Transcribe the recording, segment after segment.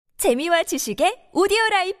재미와 지식의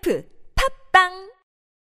오디오라이프 팝빵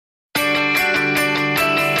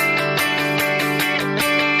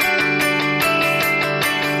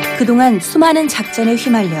그동안 수많은 작전에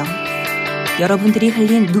휘말려 여러분들이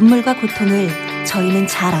흘린 눈물과 고통을 저희는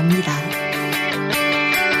잘 압니다.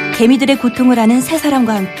 개미들의 고통을 아는 세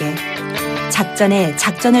사람과 함께 작전에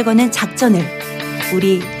작전을 거는 작전을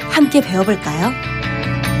우리 함께 배워볼까요?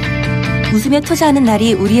 웃으며 투자하는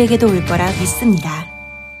날이 우리에게도 올 거라 믿습니다.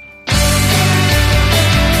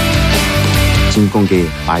 증권계의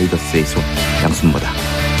마이더스의 손 양순모다.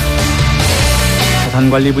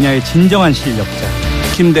 자산관리 분야의 진정한 실력자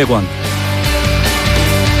김대권.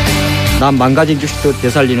 난 망가진 주식도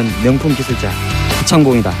되살리는 명품 기술자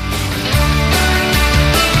이창봉이다.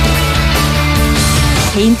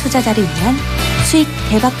 개인 투자자를 위한 수익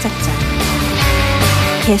대박 작전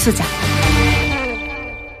개수작.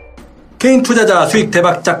 개인 투자자 수익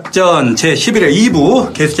대박 작전 제11회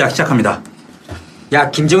 2부 개수작 시작합니다. 야,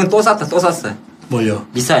 김정은 또 쐈다. 또 쐈어. 뭘요?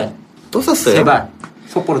 미사일 또 썼어요? 세발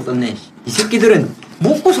속보로 떴네. 이 새끼들은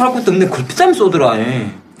먹고 살 것도 없는데 굴피땀 쏘더라.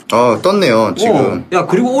 떴네요 지금. 야,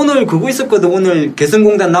 그리고 오늘 그거 있었거든. 오늘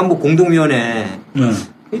개성공단 남북 공동위원회.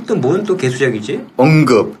 일단 뭔 또 개수작이지?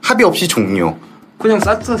 언급 합의 없이 종료. 그냥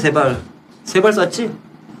쐈어. 세발 쐈지?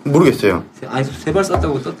 모르겠어요. 아니, 세발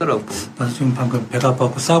쐈다고 떴더라고. 나도 지금 방금 배가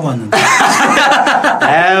아파갖고 싸고 왔는데.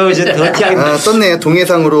 아유, 진짜 더티하게. 떴네요.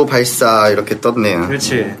 동해상으로 발사 이렇게 떴네요.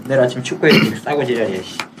 그렇지. 내일 아침 축구에 싸고 지랄이야.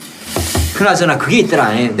 그나저나 그게 있더라.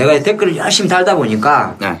 내가 댓글을 열심히 달다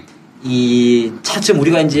보니까 이 차츰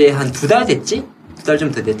우리가 이제 한 2달 됐지? 2달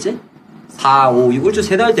좀 더 됐지? 4, 5, 6, 7주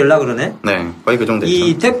 3달 될라 그러네? 네, 거의 그 정도 됐죠.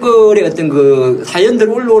 이 댓글에 어떤 그 사연들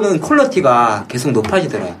올라오는 퀄리티가 계속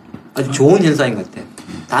높아지더라. 아주 좋은 현상인 것 같아.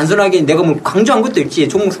 단순하게 내가 뭐 강조한 것도 있지.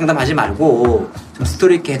 종목 상담하지 말고 좀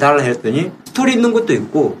스토리 있게 해달라 했더니 스토리 있는 것도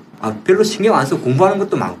있고 별로 신경 안 쓰고 공부하는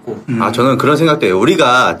것도 많고. 저는 그런 생각도 해요.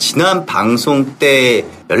 우리가 지난 방송 때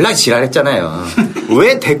연락 지랄했잖아요.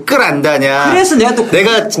 왜 댓글 안 다냐. 그래서 내가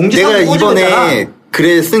이번에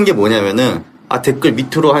글에 쓴 게 뭐냐면은 댓글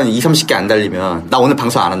밑으로 한 2, 30개 안 달리면 나 오늘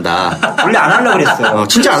방송 안 한다. 원래 안 하려고 그랬어.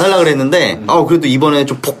 진짜 안 하려고 그랬는데 그래도 이번에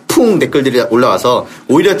좀 폭풍 댓글들이 올라와서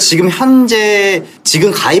오히려 지금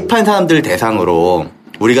가입한 사람들 대상으로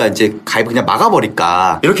우리가 이제 가입 그냥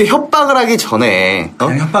막아버릴까. 이렇게 협박을 하기 전에.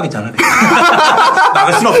 그냥 협박이잖아.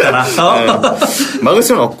 막을 수는 없잖아. 네. 막을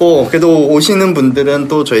수는 없고, 그래도 오시는 분들은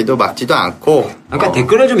또 저희도 막지도 않고. 그러니까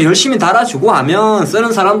댓글을 좀 열심히 달아주고 하면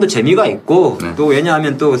쓰는 사람도 재미가 있고, 또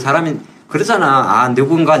왜냐하면 또 사람이 그러잖아.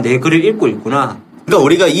 누군가 내 글을 읽고 있구나. 그러니까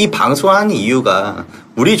우리가 이 방송하는 이유가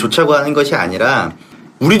우리 좋자고 하는 것이 아니라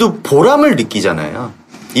우리도 보람을 느끼잖아요.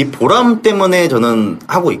 이 보람 때문에 저는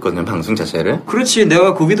하고 있거든요, 방송 자체를. 그렇지.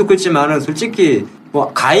 내가 거기도 그랬지만은 솔직히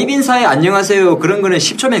뭐 가입 인사에 안녕하세요 그런 거는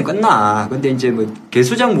 10초면 끝나. 근데 이제 뭐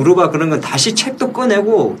개수작 물어봐 그런 건 다시 책도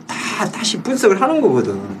꺼내고 다시 분석을 하는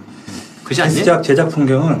거거든. 그렇지 않니? 개수작 제작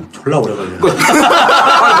풍경은 졸라 오래 걸려. 근데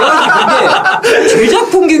제작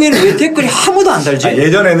풍경에는 왜 댓글이 아무도 안 달지?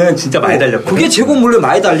 예전에는 진짜 많이 달렸거든. 그게 제공 물론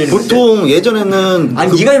많이 달리는. 보통 예전에는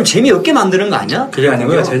네가 좀 재미없게 만드는 거 아니야? 그게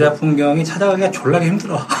아니고요. 제작 풍경이 찾아가기가 졸라게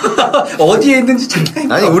힘들어. 어디에 있는지 찾기가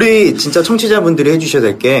힘들어. 아니, 우리 진짜 청취자분들이 해주셔야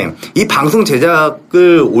될 게 이 방송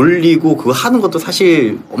제작을 올리고 그거 하는 것도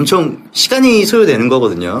사실 엄청 시간이 소요되는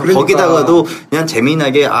거거든요. 그러니까. 거기다가도 그냥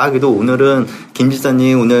재미나게 그래도 오늘은 김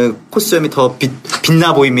지사님 오늘 코스염이 더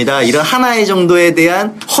빛나 보입니다. 이런 하나의 정도에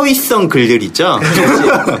대한 허위성 글들 있죠.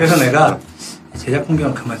 그래서 내가 제작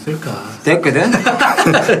풍경을 그만 쓸까 됐거든.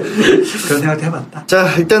 그런 생각도 해봤다.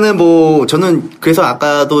 자, 일단은 저는 그래서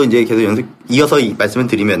아까도 이제 계속 이어서 말씀을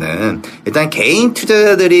드리면은 일단 개인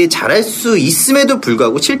투자자들이 잘할 수 있음에도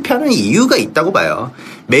불구하고 실패하는 이유가 있다고 봐요.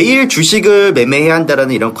 매일 주식을 매매해야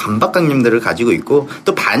한다라는 이런 관박관념들을 가지고 있고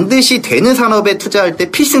또 반드시 되는 산업에 투자할 때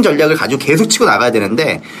필승 전략을 가지고 계속 치고 나가야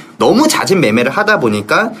되는데 너무 잦은 매매를 하다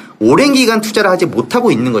보니까 오랜 기간 투자를 하지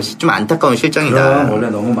못하고 있는 것이 좀 안타까운 실정이다. 그럼 원래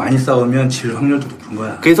너무 많이 싸우면 질 확률도 높은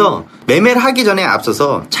거야. 그래서 매매를 하기 전에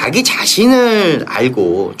앞서서 자기 자신을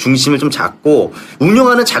알고 중심을 좀 잡고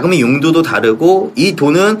운용하는 자금의 용도도 다르고 이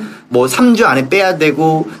돈은 뭐 3주 안에 빼야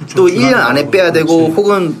되고 또 1년 안에 빼야 되고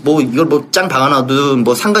혹은 뭐 이걸 짱 박아놔도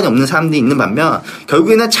뭐 상관이 없는 사람들이 있는 반면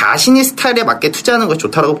결국에는 자신의 스타일에 맞게 투자하는 것이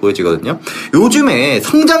좋다라고 보여지거든요. 요즘에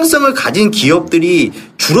성장성을 가진 기업들이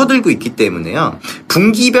줄어들고 있기 때문에요.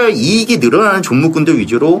 분기별 이익이 늘어나는 종목군들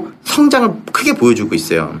위주로 성장을 크게 보여주고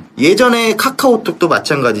있어요. 예전에 카카오톡도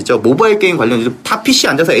마찬가지죠. 모바일 게임 관련해서 다 PC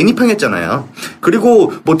앉아서 애니팡 했잖아요.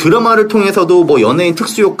 그리고 뭐 드라마를 통해서도 뭐 연예인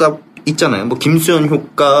특수효과 있잖아요. 뭐 김수현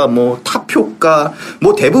효과, 뭐 탑 효과,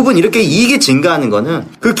 뭐 대부분 이렇게 이익이 증가하는 거는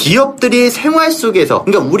그 기업들이 생활 속에서,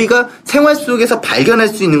 그러니까 우리가 생활 속에서 발견할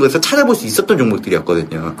수 있는 것에서 찾아볼 수 있었던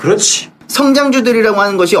종목들이었거든요. 그렇지. 성장주들이라고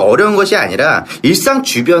하는 것이 어려운 것이 아니라 일상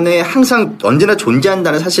주변에 항상 언제나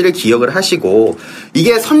존재한다는 사실을 기억을 하시고,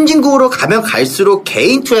 이게 선진국으로 가면 갈수록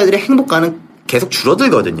개인 투자들의 행복감은 계속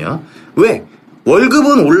줄어들거든요. 왜?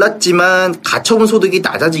 월급은 올랐지만 가처분 소득이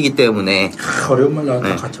낮아지기 때문에. 어려운 말 나왔다.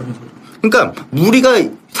 네. 가처분 소득. 그러니까 우리가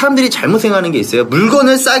사람들이 잘못 생각하는 게 있어요.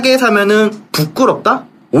 물건을 싸게 사면은 부끄럽다?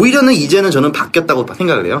 오히려는 이제는 저는 바뀌었다고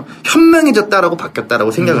생각을 해요. 현명해졌다라고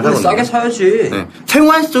바뀌었다라고 생각을 하거든요. 싸게 사야지. 네.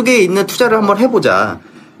 생활 속에 있는 투자를 한번 해보자.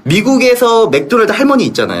 미국에서 맥도날드 할머니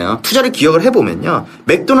있잖아요. 투자를 기억을 해보면요.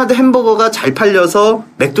 맥도날드 햄버거가 잘 팔려서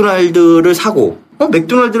맥도날드를 사고,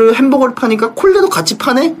 맥도날드 햄버거를 파니까 콜라도 같이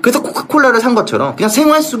파네? 그래서 코카콜라를 산 것처럼 그냥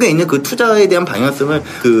생활 속에 있는 그 투자에 대한 방향성을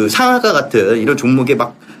그 상한가 같은 이런 종목에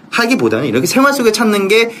막 하기보다는 이렇게 생활 속에 찾는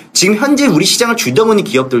게 지금 현재 우리 시장을 주도하는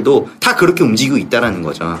기업들도 다 그렇게 움직이고 있다라는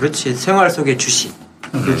거죠. 그렇지. 생활 속의 주식.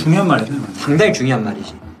 그게 중요한 말이죠. 상당히 중요한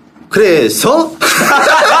말이지. 그래서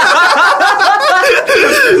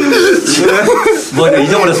뭐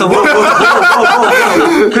잊어버렸어.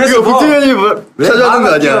 그래서 북대현이 찾아오는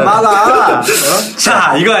거 아니야. 막아.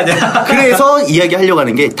 자, 이거 아니야. 그래서 이야기하려고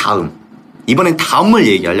하는 게 다음. 이번엔 다음을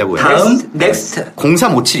얘기하려고요. 다음? 넥스트.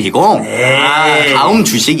 03570. 다음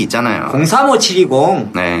주식이 있잖아요.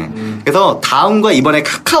 03570. 네. 그래서 다음과 이번에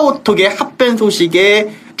카카오톡의 합병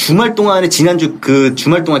소식에 주말 동안에 지난주 그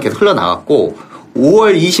주말 동안 계속 흘러나왔고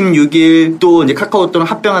 5월 26일 또 이제 카카오톡을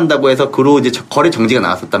합병한다고 해서 그로 이제 거래 정지가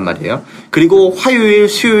나왔었단 말이에요. 그리고 화요일,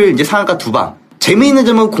 수요일 이제 상한가 두 방. 재미있는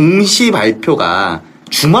점은 공시 발표가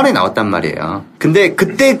주말에 나왔단 말이에요. 근데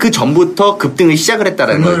그때 그 전부터 급등을 시작을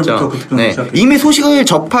했다라는 거죠. 네. 이미 소식을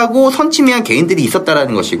접하고 선침해한 개인들이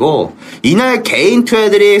있었다라는 것이고, 이날 개인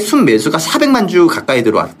투자들의 순매수가 400만 주 가까이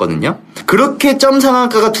들어왔거든요. 그렇게 점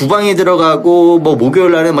상한가가 두 방에 들어가고, 뭐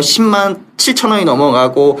목요일 날에 뭐 10만 7천 원이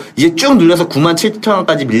넘어가고, 이제 쭉 눌려서 9만 7천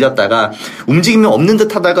원까지 밀렸다가, 움직임이 없는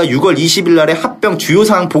듯 하다가 6월 20일 날에 합병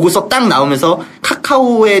주요사항 보고서 딱 나오면서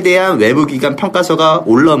카카오에 대한 외부기관 평가서가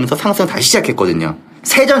올라오면서 상승 다시 시작했거든요.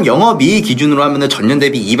 세전 영업이익 기준으로 하면은 전년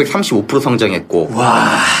대비 235% 성장했고.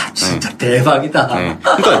 와, 진짜 대박이다. 네.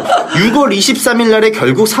 그러니까 6월 23일 날에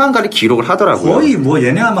결국 상한가를 기록을 하더라고요. 거의 뭐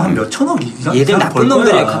얘네 아마 한 몇 천억 이상. 얘들 나쁜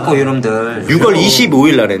놈들이야, 카카오 이놈들. 6월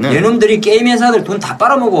 25일 날에는 얘놈들이 게임 회사들 돈 다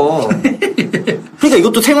빨아먹어. 그러니까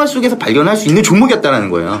이것도 생활 속에서 발견할 수 있는 종목이었다는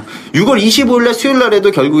거예요. 6월 25일 날 수요일 날에도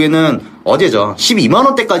결국에는 어제죠. 12만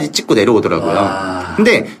원대까지 찍고 내려오더라고요. 와.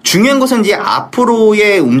 근데 중요한 것은 이제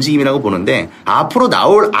앞으로의 움직임이라고 보는데, 앞으로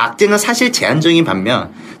나올 악재는 사실 제한적인 반면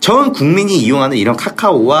전 국민이 이용하는 이런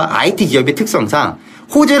카카오와 IT 기업의 특성상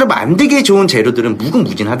호재를 만들기 좋은 재료들은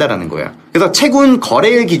무궁무진하다라는 거예요. 그래서 최근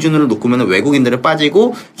거래일 기준으로 놓고면 외국인들은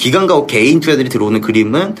빠지고 기관과 개인 투자들이 들어오는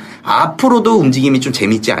그림은 앞으로도 움직임이 좀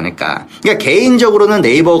재밌지 않을까. 그러니까 개인적으로는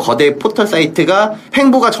네이버 거대 포털 사이트가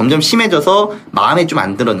횡보가 점점 심해져서 마음에 좀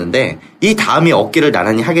안 들었는데, 이 다음이 어깨를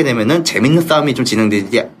나란히 하게 되면은 재밌는 싸움이 좀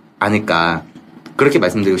진행되지 않을까. 그렇게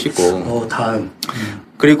말씀드리고 싶고. 다음.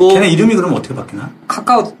 그리고 걔네 이름이 그럼 어떻게 바뀌나?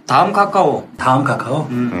 카카오, 다음 카카오. 다음 카카오?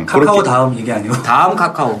 네, 카카오 그렇게. 다음 이게 아니고. 다음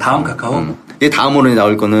카카오. 다음 카카오? 이제 다음으로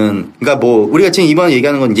나올 거는, 그러니까 뭐 우리가 지금 이번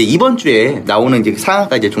얘기하는 건 이제 이번 주에 나오는 이제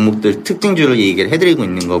상한가 이제 종목들 특징주를 얘기를 해드리고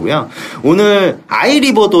있는 거고요. 오늘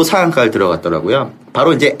아이리버도 상한가를 들어갔더라고요.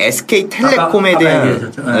 바로 이제 SK텔레콤에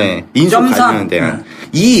대한 인수 관련에 대한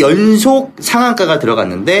이 연속 상한가가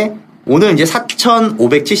들어갔는데, 오늘 이제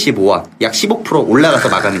 4,575원, 약 15% 올라가서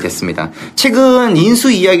마감이 됐습니다. 최근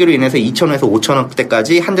인수 이야기로 인해서 2,000원에서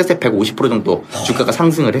 5,000원대까지 한 대세 150% 정도 주가가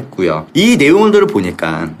상승을 했고요. 이 내용들을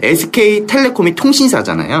보니까 SK텔레콤이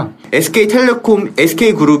통신사잖아요.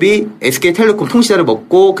 SK그룹이 SK텔레콤 통신사를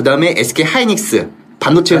먹고, 그 다음에 SK하이닉스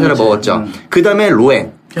반도체 회사를 먹었죠. 그 다음에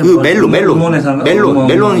로엔, 멜론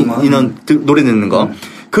노래 듣는 거.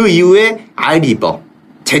 그 이후에 아이리버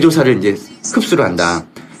제조사를 이제 흡수를 한다.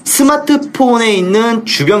 스마트폰에 있는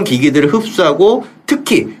주변 기기들을 흡수하고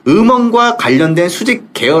특히 음원과 관련된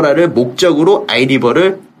수직 계열화를 목적으로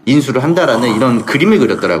아이리버를 인수를 한다라는 이런 그림을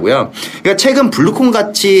그렸더라고요. 그러니까 최근 블루콘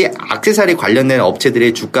같이 액세서리 관련된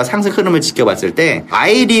업체들의 주가 상승 흐름을 지켜봤을 때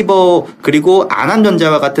아이리버 그리고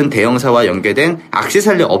안암전자와 같은 대형사와 연계된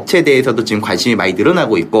액세서리 업체에 대해서도 지금 관심이 많이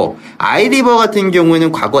늘어나고 있고, 아이리버 같은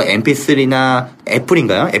경우에는 과거 MP3나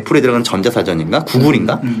애플인가요? 애플에 들어간 전자사전인가?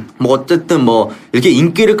 구글인가? 뭐 어쨌든 뭐 이렇게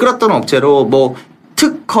인기를 끌었던 업체로 뭐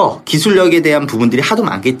특허, 기술력에 대한 부분들이 하도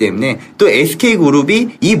많기 때문에 또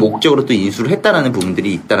SK그룹이 이 목적으로 또 인수를 했다라는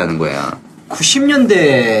부분들이 있다라는 거야.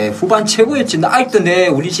 90년대 후반 최고였지. 나 아직도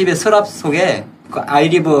우리 집에 서랍 속에 그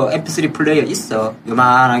아이리버 MP3 플레이어 있어.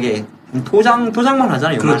 요만하게. 도장만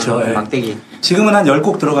하잖아요. 그렇죠. 예. 막대기. 지금은 한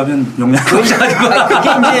 10곡 들어가면 용량이 없어가지고. 그게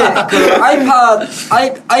이제 그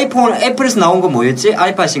아이폰 애플에서 나온 거 뭐였지?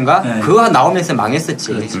 아이팟인가? 네. 그거 나오면서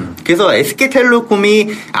망했었지. 그래서 SK텔레콤이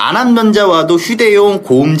안암전자와도 휴대용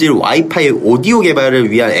고음질 와이파이 오디오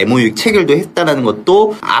개발을 위한 MOU 체결도 했다는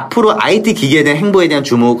것도 앞으로 IT 기기에 대한 행보에 대한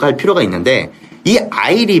주목할 필요가 있는데 이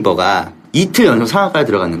아이리버가 이틀 연속 상한가에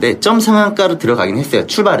들어갔는데 점 상한가로 들어가긴 했어요.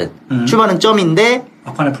 출발은 점인데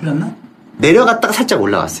막판에 풀렸나? 내려갔다가 살짝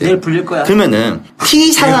올라왔어요. 내일 풀릴 거야. 그러면은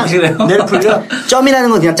T 상한 내일 풀려. 점이라는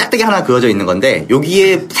건 그냥 짝대기 하나 그어져 있는 건데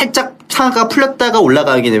여기에 살짝 상한가가 풀렸다가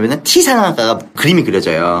올라가게 되면은 T 상한가가 그림이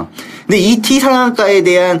그려져요. 근데 이 T 상한가에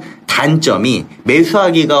대한 단점이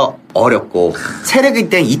매수하기가 어렵고 세력에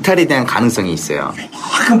대한 이탈에 대한 가능성이 있어요.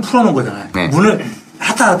 약간 풀어놓은 거잖아요. 네. 문을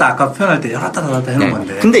열었다 닫았다 아까 표현할 때 열었다 닫았다 해놓은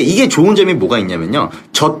건데. 근데 이게 좋은 점이 뭐가 있냐면요.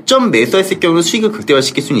 저점 매수했을 경우는 수익을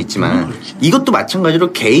극대화시킬 수는 있지만 이것도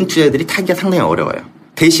마찬가지로 개인 투자들이 타기가 상당히 어려워요.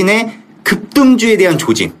 대신에 급등주에 대한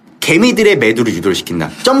조짐, 개미들의 매도를 유도를 시킨다.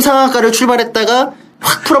 점 상한가를 출발했다가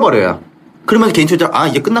확 풀어버려요. 그러면 개인 투자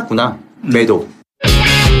이제 끝났구나. 매도.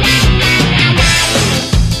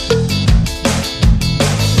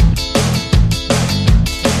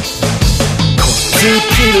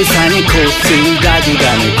 스키르산이 코스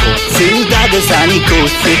가져가는 코스 다드산이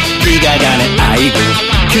코스 비가 가는 아이고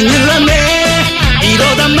큰일 났네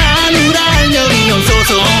이러다 마누라 년이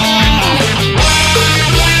온소서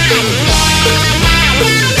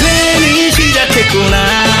괜히 시작했구나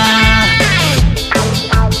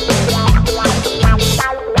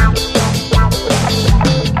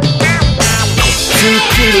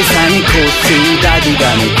스키르산이 코스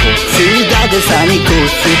가져가는 코스 다드산이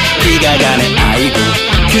코스 비가 가는 아이고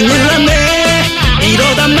큰일 났네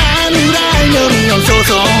이러다 마누라 년이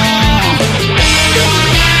온소서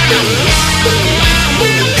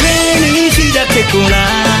괜히 시작했구나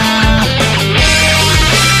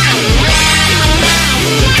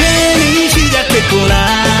괜히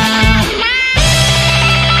시작했구나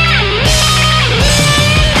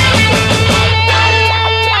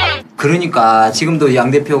그러니까 지금도 양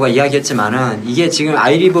대표가 이야기했지만은 이게 지금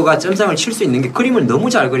아이리버가 점상을 칠 수 있는 게 그림을 너무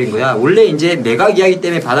잘 그린 거야. 원래 이제 매각 이야기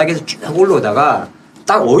때문에 바닥에서 쭉 올라오다가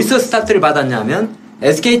딱 어디서 스타트를 받았냐면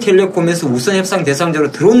SK텔레콤에서 우선 협상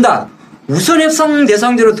대상자로 들어온다. 우선 협상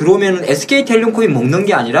대상자로 들어오면 SK텔레콤이 먹는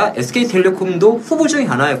게 아니라 SK텔레콤도 후보 중에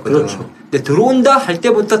하나였거든. 그렇죠. 근데 들어온다 할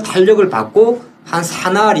때부터 탄력을 받고 한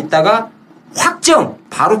사나흘 있다가 확정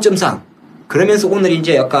바로 점상. 그러면서 오늘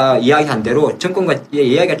이제 아까 이야기한 대로 정권과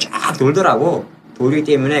이야기가 쫙 돌더라고. 돌기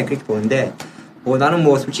때문에 그렇게 보는데, 나는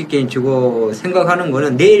솔직히 저거 생각하는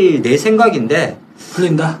거는 내일 내 생각인데,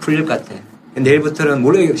 풀린다? 풀릴 것 같아. 내일부터는,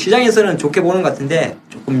 물론 시장에서는 좋게 보는 것 같은데,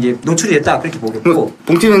 조금 이제 노출이 됐다. 그렇게 보겠고.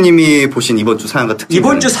 봉태현님이 보신 이번 주 상한가 특징.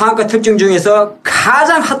 이번 주 상한가 특징 중에서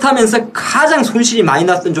가장 핫하면서 가장 손실이 많이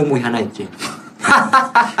났던 종목이 하나 있지.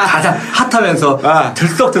 가장 핫하면서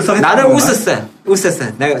들썩들썩 했던 나는 건가? 웃었어.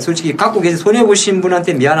 내가 솔직히 갖고 계신 손해보신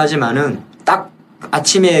분한테 미안하지만은 딱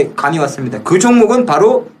아침에 감이 왔습니다. 그 종목은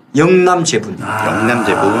바로 영남제분.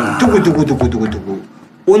 영남제분. 두구두구.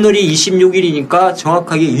 오늘이 26일이니까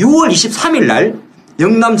정확하게 6월 23일 날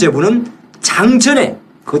영남제분은 장전에,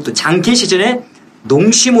 그것도 장기 시전에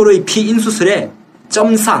농심으로의 피인수술에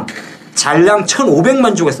점상 잔량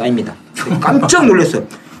 1,500만 주가 쌓입니다. 깜짝 놀랐어요.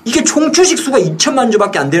 이게 총 주식 수가 2천만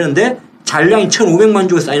주밖에 안 되는데 잔량이 1,500만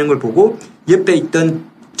주가 쌓이는 걸 보고 옆에 있던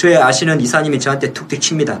저의 아시는 이사님이 저한테 툭툭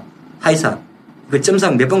칩니다. 하이사, 그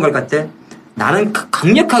점상 몇 번 갈 것 같아? 나는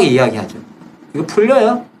강력하게 이야기하죠. 이거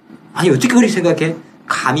풀려요? 아니 어떻게 그렇게 생각해?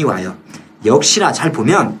 감이 와요. 역시나 잘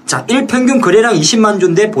보면 자, 일평균 거래량 20만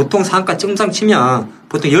주인데 보통 상한가 점상 치면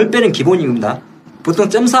보통 10배는 기본입니다. 보통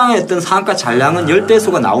점상의 어떤 상한가 잔량은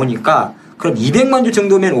 10배수가 나오니까 그럼 200만 주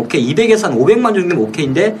정도면 오케이. 200에서 한 500만 주 정도면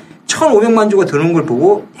오케이인데 1,500만 주가 드는 걸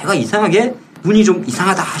보고 내가 이상하게 운이 좀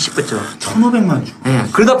이상하다 싶었죠. 1,500만 주. 네,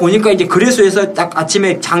 그러다 보니까 이제 거래소에서 딱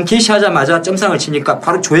아침에 장 개시하자마자 점상을 치니까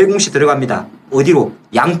바로 조회공시 들어갑니다. 어디로?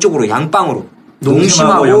 양쪽으로, 양방으로.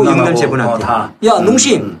 농심하고 영남제분한테. 야,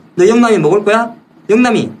 농심, 너 영남이 먹을 거야?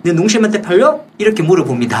 영남이, 너 농심한테 팔려? 이렇게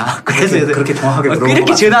물어봅니다. 그래서 그렇게 정확하게 물어보고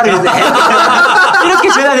이렇게 전화를 해서 이렇게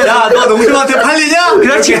전화를 해서 야, 너 농심한테 팔리냐?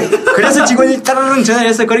 그렇지. 그래서 직원이 따르릉 전화를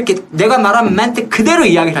해서 그렇게 내가 말한 멘트 그대로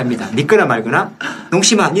이야기를 합니다. 믿거나 말거나.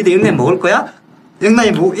 농심아, 니도 영남 먹을 거야?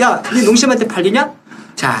 영남이 뭐, 야, 니 농심한테 팔리냐?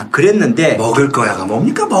 자, 그랬는데. 먹을 거야가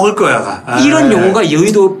뭡니까? 먹을 거야가. 이런 용어가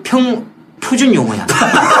여의도 표준 용어야.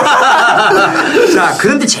 자,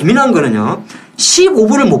 그런데 재미난 거는요.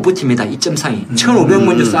 15분을 못 버팁니다. 이 점상이.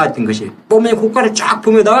 1,500만 주 쌓았던 것이. 봄에 고가를 쫙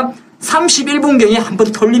보면다가 31분경에 한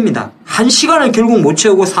번 털립니다. 1시간을 결국 못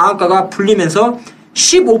채우고 상한가가 풀리면서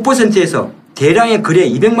 15%에서 대량의 거래,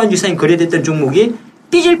 200만 주 이상이 거래됐던 종목이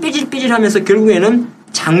삐질삐질 하면서 결국에는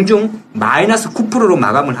장중 마이너스 9%로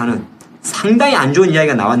마감을 하는 상당히 안 좋은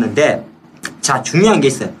이야기가 나왔는데, 자, 중요한 게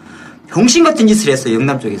있어요. 병신 같은 짓을 했어요,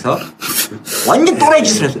 영남 쪽에서. 완전 또라이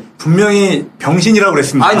짓을 했어요. 분명히 병신이라고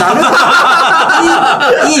그랬습니다. 아니, 나는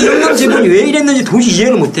이 영남 재벌이 왜 이랬는지 도저히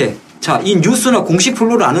이해를 못해. 자, 이 뉴스나 공식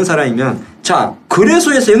플로를 아는 사람이면, 자,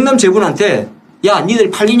 거래소에서 영남 재벌한테, 야,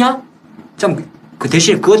 니들 팔리냐? 참, 그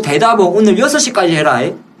대신 그거 대답은 오늘 6시까지 해라.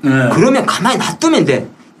 네. 그러면 가만히 놔두면 돼.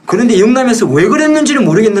 그런데 영남에서 왜 그랬는지는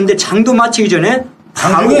모르겠는데, 장도 마치기 전에,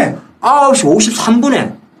 바로 9시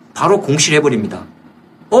 53분에 바로 공시를 해버립니다.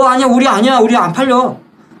 아니야, 우리 안 팔려.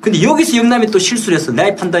 근데 여기서 영남이 또 실수를 했어.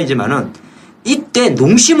 나의 판단이지만은, 이때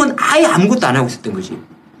농심은 아예 아무것도 안 하고 있었던 거지.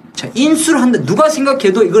 자, 인수를 한다. 누가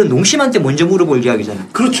생각해도 이거는 농심한테 먼저 물어볼 이야기잖아.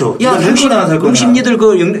 그렇죠. 야, 농심 니들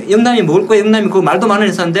영남이 먹을 거야? 영남이 그거 말도 많은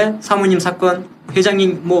회사인데, 사모님 사건,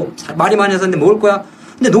 회장님 뭐, 말이 많은 회사인데 먹을 거야?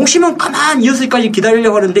 근데 농심은 가만히 6시까지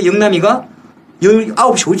기다리려고 하는데, 영남이가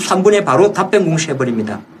 9시 53분에 바로 답변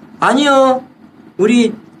공시해버립니다. 아니요.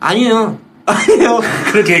 아니요.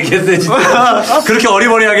 그렇게 얘기했어요, 진짜. 그렇게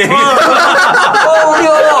어리버리하게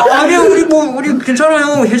우리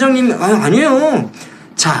괜찮아요. 회장님, 아니에요.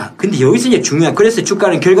 자, 근데 여기서 이제 중요한, 그래서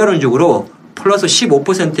주가는 결과론적으로 플러스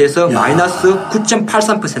 15%에서 마이너스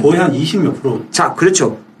 9.83%. 거의 한 20몇 프로. 자,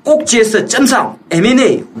 그렇죠. 꼭지에서 점상,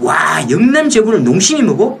 M&A. 와, 영남 재벌을 농심이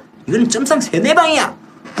먹어? 이거는 점상 3-4방이야.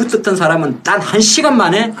 붙었던 사람은 단 1시간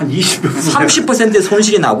만에 한 20몇 프로. 30%의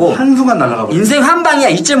손실이 나고. 한순간 날아가 버려. 인생 한 방이야.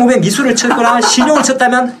 2.5배 미수를 쳤거나 신용을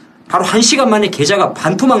쳤다면 바로 1시간 만에 계좌가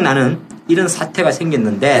반토막 나는 이런 사태가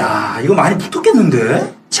생겼는데. 야, 이거 많이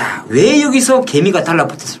붙었겠는데? 자, 왜 여기서 개미가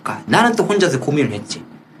달라붙었을까? 나는 또 혼자서 고민을 했지.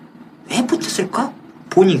 왜 붙었을까?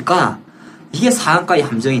 보니까 이게 상한가의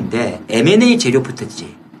함정인데 M&A 재료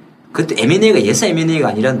붙었지. 그것도 M&A가 예사 M&A가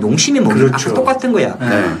아니라 농심이 먹는 그렇죠. 아까 똑같은 거야.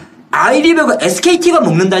 네. 아이리버가 SKT가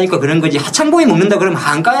먹는다니까 그런 거지. 하창봉이 먹는다 그러면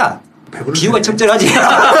한가야. 비유가 적절하지.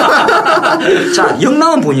 자,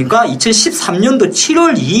 영남은 보니까 2013년도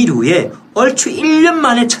 7월 2일 후에 얼추 1년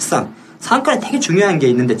만에 첫상. 상한가는 되게 중요한 게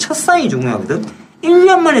있는데 첫상이 중요하거든.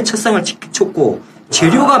 1년 만에 첫상을 쳤고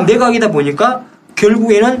재료가 매각이다 보니까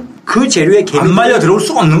결국에는 그 재료의 개미 안 말려 들어올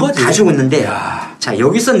수가 없는 거지. 다 죽었는데. 자,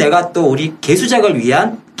 여기서 내가 또 우리 개수작을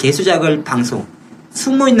위한 개수작을 방송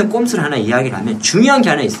숨어있는 꼼수를 하나 이야기를 하면 중요한 게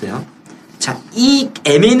하나 있어요. 자, 이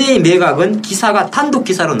M&A 매각은 기사가 단독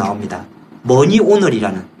기사로 나옵니다. 머니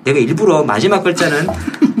오늘이라는. 내가 일부러 마지막 글자는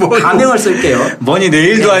가명을 쓸게요. 머니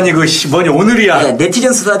내일도 네. 아니고 머니 오늘이야. 네,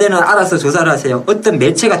 네티즌 수사대는 알아서 조사를 하세요. 어떤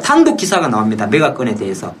매체가 단독 기사가 나옵니다. 매각건에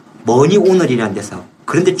대해서. 머니 오늘이라는 데서.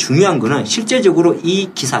 그런데 중요한 거는 실제적으로 이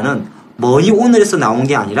기사는 머니 오늘에서 나온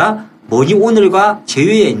게 아니라 머니 오늘과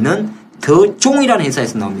제휴에 있는 더 종이라는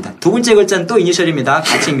회사에서 나옵니다. 두 번째 글자는 또 이니셜입니다.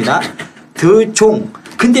 가치입니다. 더 종.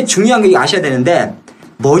 근데 중요한 거 아셔야 되는데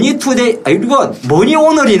머니투데이, 이건 머니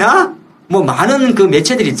오늘이나 뭐 많은 그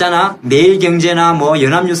매체들 있잖아. 매일경제나 뭐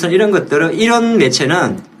연합뉴스나 이런 것들은 이런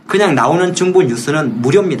매체는 그냥 나오는 정보 뉴스는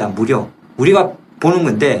무료입니다. 무료. 우리가 보는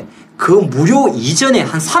건데 그 무료 이전에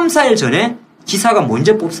한 3, 4일 전에 기사가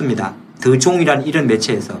먼저 뽑습니다. 더 종이라는 이런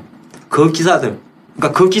매체에서. 그 기사들.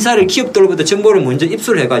 그러니까 그 기사를 기업들로부터 정보를 먼저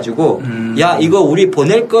입수를 해가지고 야 이거 우리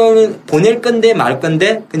보낼 건데 말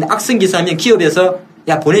건데 근데 악성 기사면 기업에서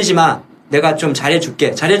야 보내지 마 내가 좀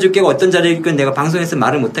잘해줄게 어떤 잘해줄게 내가 방송에서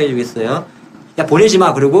말을 못하게 해주겠어요 야 보내지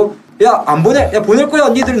마 그리고 야 안 보내 야 보낼 거야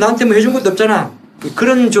니들 나한테 뭐 해준 것도 없잖아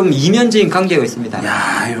그런 좀 이면적인 관계가 있습니다.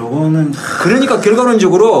 야 요거는 그러니까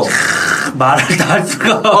결과론적으로 말을 다 할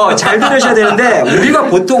수가 잘 들으셔야 되는데 우리가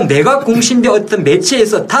보통 매각 공신대 어떤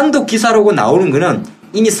매체에서 단독 기사라고 나오는 거는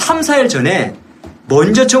이미 3, 4일 전에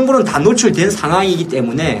먼저 정보는 다 노출된 상황이기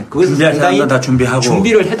때문에 그것을 상당히 다 준비하고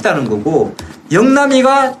준비를 했다는 거고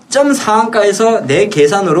영남이가 점 상한가에서 내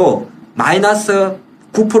계산으로 마이너스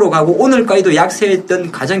 9% 가고 오늘까지도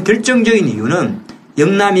약세했던 가장 결정적인 이유는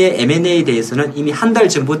영남이의 M&A에 대해서는 이미 한 달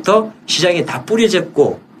전부터 시장에 다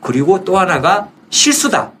뿌려졌고 그리고 또 하나가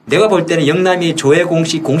실수다. 내가 볼 때는 영남이 조회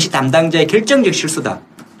공시 담당자의 결정적 실수다.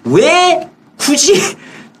 왜 굳이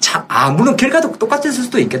물론 결과도 똑같았을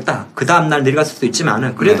수도 있겠다. 그 다음날 내려갔을 수도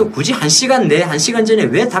있지만은 그래도 굳이 1시간 내에 1시간 전에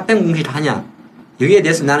왜 답변 공시를 하냐. 여기에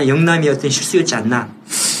대해서 나는 영남이 어떤 실수였지 않나.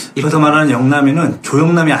 여기서 말하는 영남이는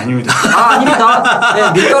조영남이 아닙니다. 아닙니다.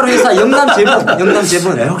 네, 밀가루 회사 영남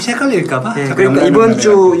제분. 네, 혹시 헷갈릴까봐. 네, 그러니까 이번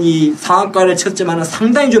주 이 상한가를 쳤지만은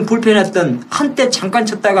상당히 좀 불편했던 한때 잠깐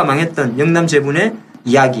쳤다가 망했던 영남 제분의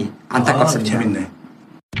이야기 안타깝습니다. 재밌네.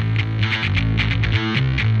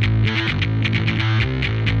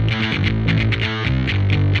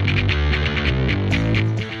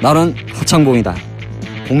 나는 하창봉이다.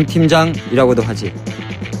 봉팀장이라고도 하지.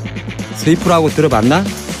 스위프라고 들어봤나?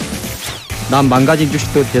 난 망가진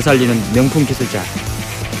주식도 되살리는 명품 기술자.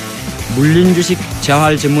 물린 주식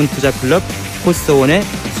재활 전문 투자 클럽 호스원의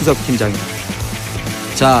수석 팀장이다.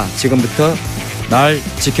 자, 지금부터 날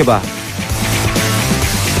지켜봐.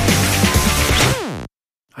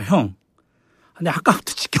 형, 근데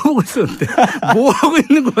아까부터 지켜보고 있었는데 뭐 하고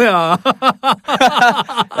있는 거야?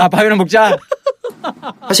 밥이나 먹자.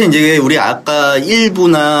 사실 이제 우리 아까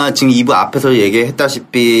 1부나 지금 2부 앞에서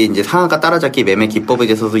얘기했다시피 이제 상한가 따라잡기 매매 기법에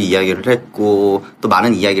대해서도 이야기를 했고 또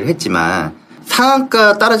많은 이야기를 했지만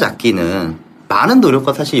상한가 따라잡기는 많은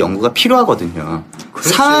노력과 사실 연구가 필요하거든요. 그렇지.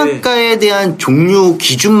 상한가에 대한 종류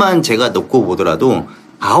기준만 제가 놓고 보더라도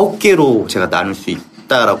 9개로 제가 나눌 수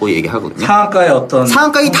있다라고 얘기하거든요. 상한가의 어떤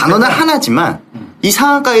상한가의 단어는 하나지만 이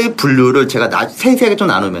상한가의 분류를 제가 세세하게 좀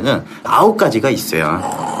나누면은 9가지가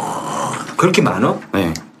있어요. 그렇게 많어?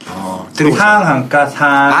 네. 상한가,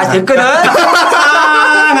 됐거든?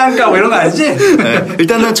 상한가, 뭐 이런 거 아니지? 네.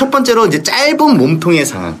 일단은 첫 번째로 이제 짧은 몸통의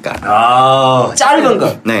상한가. 짧은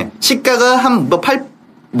거. 네. 시가가 한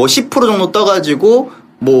 10% 정도 떠가지고,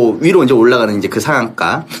 위로 이제 올라가는 이제 그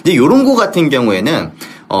상한가. 이제 요런 거 같은 경우에는,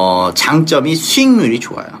 장점이 수익률이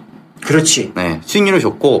좋아요. 그렇지. 네. 수익률이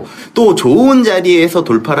좋고, 또 좋은 자리에서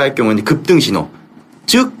돌파를 할 경우에는 급등 신호.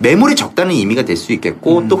 즉 매물이 적다는 의미가 될 수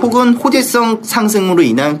있겠고 또 혹은 호재성 상승으로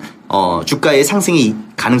인한 주가의 상승의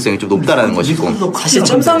가능성이 좀 높다라는 것이고 사실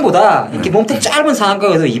점상보다 이렇게 몸통 짧은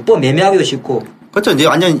상한가가 더 이뻐 매매하기도 쉽고 그렇죠. 이제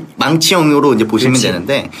완전 망치형으로 이제 보시면 그렇지.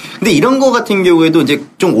 되는데 근데 이런 거 같은 경우에도 이제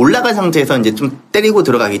좀 올라간 상태에서 이제 좀 때리고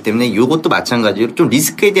들어가기 때문에 이것도 마찬가지로 좀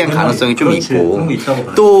리스크에 대한 가능성이 좀 있고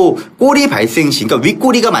또 꼬리 발생 시 그러니까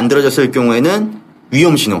윗꼬리가 만들어졌을 경우에는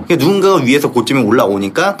위험 신호. 그러니까 누군가가 위에서 고점에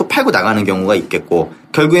올라오니까 또 팔고 나가는 경우가 있겠고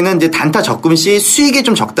결국에는 이제 단타 적금 시 수익이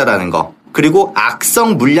좀 적다라는 거. 그리고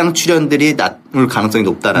악성 물량 출현들이 나올 가능성이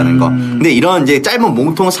높다라는 거. 근데 이런 이제 짧은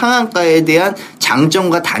몸통 상한가에 대한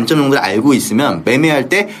장점과 단점 정도를 알고 있으면 매매할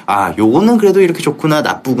때 요거는 그래도 이렇게 좋구나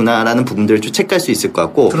나쁘구나라는 부분들을 좀 체크할 수 있을 것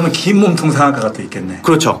같고. 그러면 긴 몸통 상한가가 또 있겠네.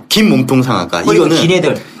 그렇죠. 긴 몸통 상한가. 이거는 긴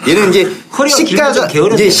애들. 얘는 이제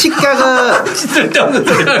시가가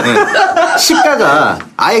시가가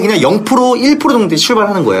아예 그냥 0% 1% 정도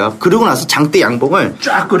출발하는 거예요. 그러고 나서 장대 양봉을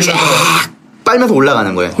쫙 빨면서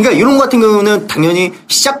올라가는 거예요. 그러니까 이런 거 같은 경우는 당연히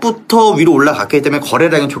시작부터 위로 올라갔기 때문에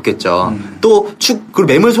거래량이 좋겠죠. 또 그리고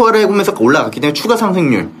매물 소화를 해보면서 올라갔기 때문에 추가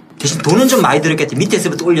상승률. 대신 돈은 좀 많이 들었겠지.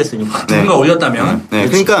 밑에서부터 올렸으니까. 누군가 올렸다면. 네.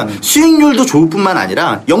 그러니까 수익률도 좋을 뿐만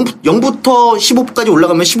아니라 0부터 15%까지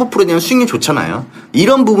올라가면 15%에 대한 수익률 좋잖아요.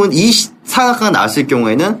 이런 부분, 이 상한가가 나왔을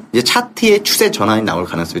경우에는 이제 차트의 추세 전환이 나올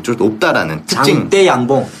가능성이 좀 높다라는 특징. 장대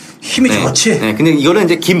양봉. 힘이 좋지. 네. 근데 이거는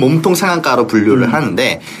이제 긴 몸통 상한가로 분류를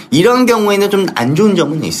하는데 이런 경우에는 좀 안 좋은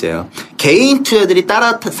점은 있어요. 개인 투자들이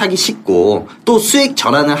따라 사기 쉽고 또 수익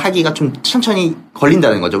전환을 하기가 좀 천천히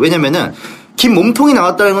걸린다는 거죠. 왜냐면은 긴 몸통이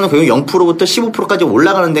나왔다는 건 거의 0%부터 15%까지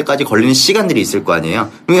올라가는 데까지 걸리는 시간들이 있을 거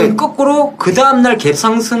아니에요. 그러니까 거꾸로 그 다음날 갭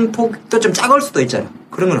상승폭도 좀 작을 수도 있잖아요.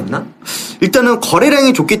 그런 건 없나? 일단은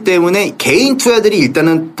거래량이 좋기 때문에 개인 투자들이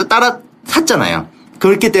일단은 따라 샀잖아요.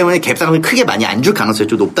 그렇기 때문에 갭상승이 크게 많이 안 줄 가능성이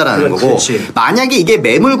좀 높다라는 거고 그렇지. 만약에 이게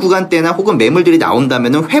매물 구간대나 혹은 매물들이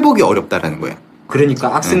나온다면 회복이 어렵다라는 거예요.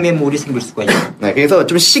 그러니까 악성 매물이 생길 수가 있죠. 네, 그래서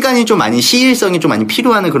좀 시간이 좀 많이 시일성이 좀 많이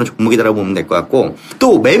필요한 그런 종목이라고 보면 될 것 같고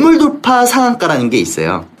또 매물 돌파 상한가라는 게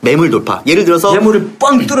있어요. 매물 돌파. 예를 들어서 매물을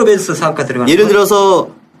뻥 뚫어배서 상한가 들어가는 예를 들어서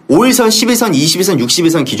 5일선, 10일선, 20일선,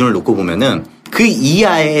 60일선 기준을 놓고 보면은 그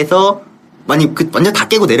이하에서 완전 다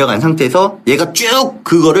깨고 내려간 상태에서 얘가 쭉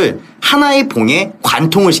그거를 하나의 봉에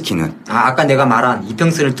관통을 시키는. 아까 내가 말한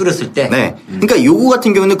이평선을 뚫었을 때. 네. 그러니까 요거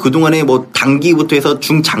같은 경우는 그동안에 단기부터 해서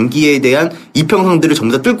중장기에 대한 이평선들을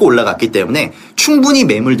전부 다 뚫고 올라갔기 때문에 충분히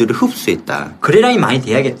매물들을 흡수했다. 거래량이 많이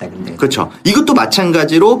돼야겠다, 근데. 그렇죠. 이것도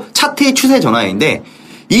마찬가지로 차트의 추세 전환인데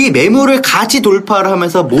이 매물을 같이 돌파를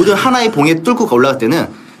하면서 모든 하나의 봉에 뚫고 올라갈 때는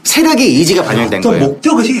세력의 의지가 반영된 거예요.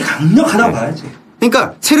 목적의식이 강력하다고 봐야지.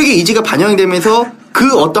 그러니까 세력의 의지가 반영되면서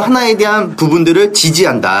그 어떤 하나에 대한 부분들을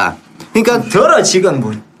지지한다. 그러니까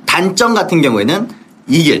지금 단점 같은 경우에는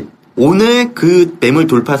오늘 그 매물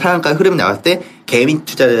돌파 상한가 흐름이 나왔을 때 개미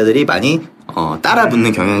투자자들이 많이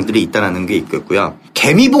따라붙는 경향들이 있다는 게 있겠고요.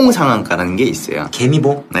 개미봉 상한가라는 게 있어요.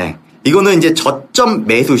 개미봉? 네. 이거는 이제 저점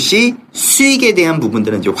매수 시 수익에 대한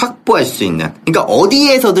부분들은 이제 확보할 수 있는. 그러니까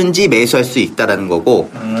어디에서든지 매수할 수 있다라는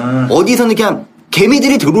거고 어디서는 그냥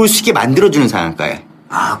개미들이 들어올 수 있게 만들어주는 상한가예요.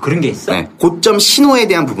 그런 게 있어? 네. 고점 신호에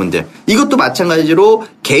대한 부분들. 이것도 마찬가지로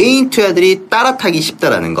개인 투자들이 따라타기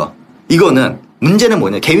쉽다라는 거. 이거는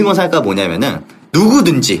문제는 개미봉 상한가가 뭐냐면은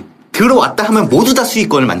누구든지 들어왔다 하면 모두 다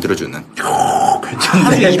수익권을 만들어주는.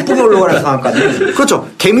 아주 이쁘게 올라가는 상한가네. 그렇죠.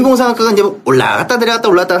 개미봉 상한가가 이제 올라갔다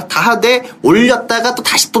내려갔다 다 하되 올렸다가 또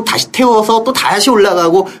다시 태워서 또 다시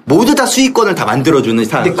올라가고 모두 다 수익권을 다 만들어주는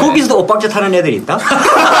상한가. 근데 거기서도 엇박자 타는 애들이 있다?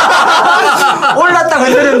 올랐다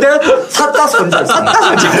흔드는데 샀다 손절.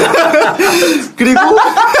 그리고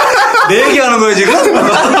내 얘기하는 거예요 지금?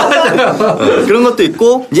 그런 것도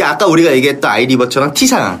있고 이제 아까 우리가 얘기했던 아이리버처럼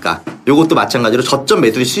T상한가 요것도 마찬가지로 저점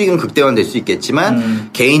매수의 수익은 극대화될 수 있겠지만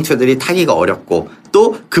개인 투자들이 타기가 어렵고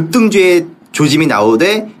또 급등주의 조짐이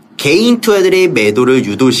나오되 개인 투자들의 매도를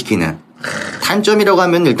유도시키는 단점이라고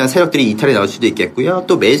하면 일단 세력들이 이탈이 나올 수도 있겠고요.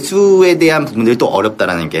 또 매수에 대한 부분들이 또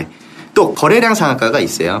어렵다라는 게 또 거래량 상한가가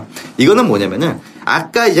있어요. 이거는 뭐냐면은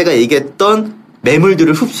아까 제가 얘기했던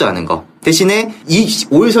매물들을 흡수하는 거 대신에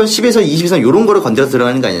 5일선, 10일선, 20일선 이런 거를 건드려서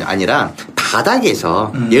들어가는 게 아니라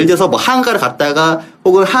바닥에서 예를 들어서 뭐 하한가를 갔다가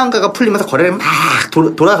혹은 하한가가 풀리면서 거래를 막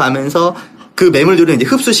돌아가면서 그 매물들을 이제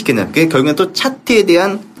흡수시키는 그게 결국엔 또 차트에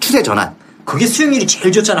대한 추세 전환. 그게 수익률이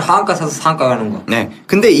제일 좋잖아. 하한가 사서 상한가 가는 거. 네.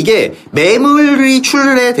 근데 이게 매물이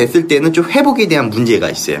출래됐을 때는 좀 회복에 대한 문제가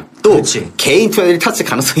있어요. 또 그렇지. 개인 투자들이 탔을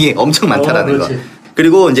가능성이 엄청 많다라는 거.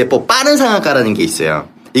 그리고 이제 뭐 빠른 상한가라는 게 있어요.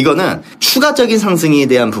 이거는 추가적인 상승에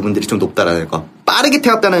대한 부분들이 좀 높다라는 거. 빠르게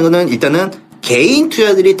태웠다는 거는 일단은 개인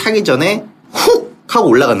투자들이 타기 전에 훅 하고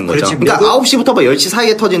올라가는 거죠. 그렇지. 그러니까 9시부터 뭐 10시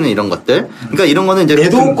사이에 터지는 이런 것들. 그러니까 이런 거는 이제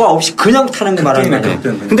매도가 없이 그냥 타는 거 말하는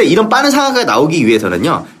거죠. 근데 이런 빠른 상한가가 나오기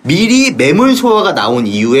위해서는요. 미리 매물 소화가 나온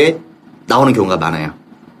이후에 나오는 경우가 많아요.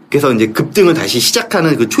 그래서 이제 급등을 다시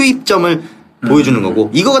시작하는 그 초입점을 보여주는 거고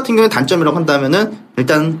이거 같은 경우는 단점이라고 한다면은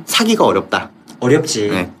일단 사기가 어렵다. 어렵지.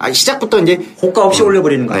 네. 시작부터 이제 호가 없이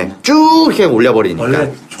올려버리는 거 아니야? 네. 쭉 이렇게 올려버리니까. 원래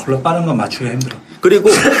졸라 빠른 건 맞추기가 힘들어.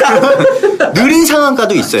 그리고 느린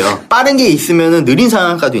상한가도 있어요. 빠른 게 있으면은 느린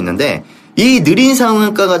상한가도 있는데 이 느린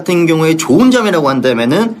상한가 같은 경우에 좋은 점이라고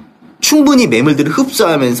한다면은 충분히 매물들을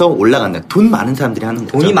흡수하면서 올라간다. 돈 많은 사람들이 하는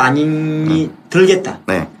거죠. 돈이 많이 들겠다.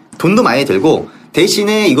 네. 돈도 많이 들고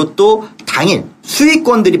대신에 이것도 당일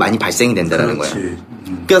수익권들이 많이 발생이 된다는 거예요.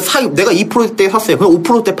 그러니까 내가 2%대 샀어요. 그럼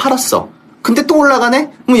 5%대 팔았어. 근데 또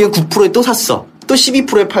올라가네? 그럼 얘 9%에 또 샀어. 또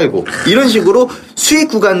 12%에 팔고 이런 식으로 수익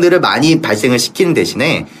구간들을 많이 발생을 시키는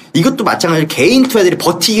대신에 이것도 마찬가지로 개인 투자들이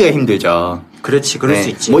버티기가 힘들죠. 그렇지, 그럴 수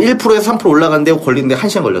있지. 뭐 1%에서 3% 올라가는데 걸리는데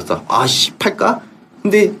 1시간 걸렸어. 아씨 팔까?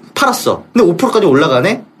 근데 팔았어. 근데 5%까지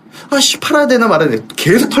올라가네? 아씨 팔아야 되나 말아야 되나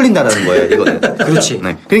계속 털린다라는 거예요. 이거는. 그렇지.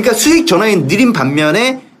 네. 그러니까 수익 전환이 느린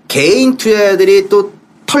반면에 개인 투자들이 또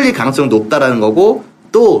털릴 가능성이 높다라는 거고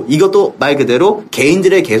또 이것도 말 그대로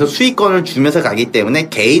개인들의 계속 수익권을 주면서 가기 때문에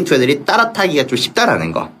개인 투자들이 따라타기가 좀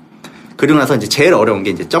쉽다라는 거. 그리고 나서 이제 제일 어려운 게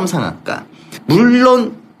이제 점상한가.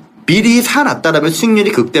 물론 미리 사놨다라면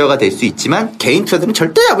수익률이 극대화가 될 수 있지만 개인 투자들은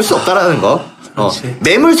절대 잡을 수 없다라는 거.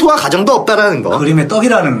 매물 소화 과정도 없다라는 거. 그림의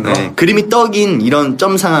떡이라는 거. 네, 그림이 떡인 이런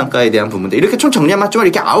점상한가에 대한 부분들. 이렇게 총 정리하면 좀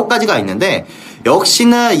이렇게 9가지가 있는데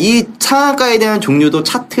역시나 이 상한가에 대한 종류도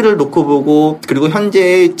차트를 놓고 보고 그리고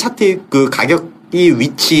현재의 차트 그 가격 이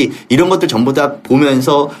위치 이런 것들 전부 다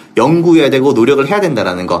보면서 연구해야 되고 노력을 해야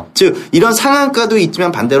된다라는 거. 즉 이런 상한가도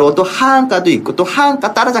있지만 반대로 또 하한가도 있고 또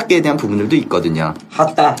하한가 따라잡기에 대한 부분들도 있거든요.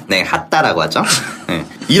 핫다. 네, 핫다라고 하죠. 네.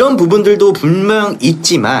 이런 부분들도 분명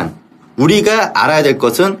있지만 우리가 알아야 될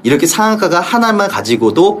것은 이렇게 상한가가 하나만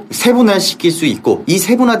가지고도 세분화시킬 수 있고 이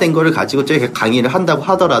세분화된 거를 가지고 저희가 강의를 한다고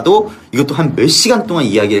하더라도 이것도 한 몇 시간 동안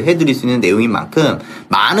이야기를 해드릴 수 있는 내용인 만큼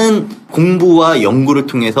많은 공부와 연구를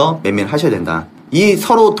통해서 매매를 하셔야 된다. 이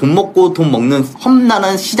서로 돈 먹고 돈 먹는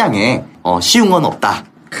험난한 시장에 쉬운 건 없다.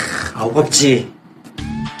 없지.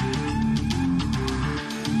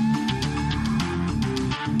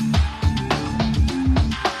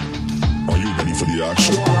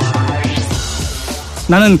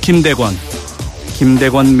 나는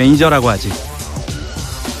김대권 매니저라고 하지.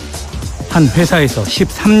 한 회사에서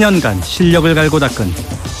 13년간 실력을 갈고 닦은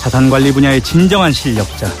자산관리 분야의 진정한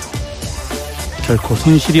실력자. 결코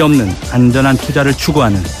손실이 없는 안전한 투자를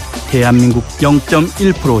추구하는 대한민국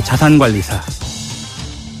 0.1% 자산관리사.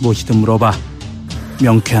 무엇이든 물어봐.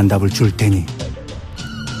 명쾌한 답을 줄 테니.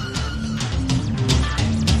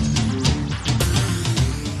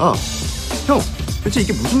 형, 도대체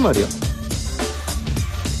이게 무슨 말이야?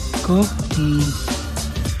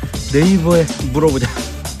 네이버에 물어보자.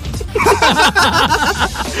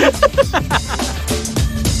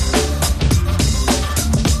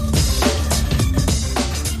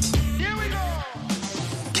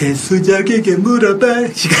 개수작에게 물어봐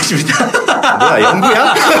시간입니다. 뭐야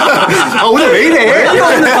연구야? 오늘 왜 이래?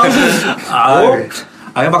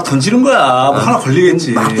 아예 막 던지는 거야. 뭐 하나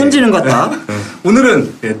걸리겠지. 막 던지는 것 같다.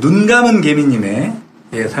 오늘은 눈 감은 개미님의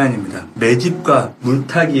사연입니다. 매집과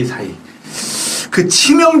물타기 사이. 그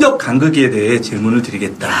치명적 간극에 대해 질문을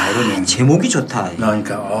드리겠다. 이런 내용. 제목이 좋다.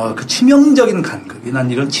 그러니까 그 치명적인 간극이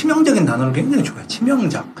난 이런 치명적인 단어를 굉장히 좋아해.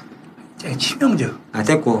 치명적. 치명적.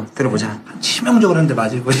 됐고 들어보자. 치명적으로 하는데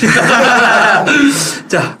맞을 것이.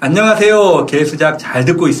 자, 안녕하세요. 개수작 잘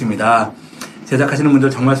듣고 있습니다. 제작하시는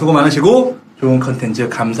분들 정말 수고 많으시고 좋은 컨텐츠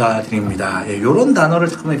감사드립니다. 예, 요런 단어를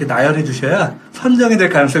조금 이렇게 나열해 주셔야 선정이 될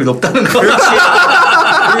가능성이 높다는 거. 그렇지.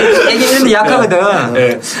 얘기했는데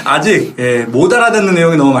약하거든. 아직 못 알아듣는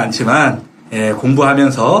내용이 너무 많지만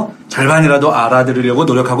공부하면서 절반이라도 알아들으려고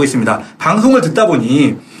노력하고 있습니다. 방송을 듣다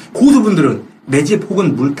보니 고수분들은 매집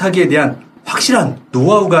혹은 물타기에 대한 확실한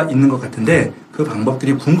노하우가 있는 것 같은데 그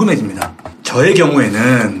방법들이 궁금해집니다. 저의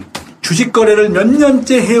경우에는 주식 거래를 몇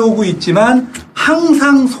년째 해오고 있지만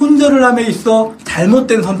항상 손절을 함에 있어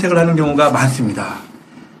잘못된 선택을 하는 경우가 많습니다.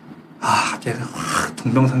 갑자기 확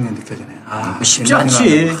동병상련이 느껴지네. 쉽지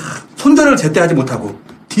않지. 손절을 제때 하지 못하고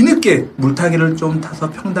뒤늦게 물타기를 좀 타서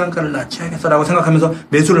평단가를 낮춰야겠어라고 생각하면서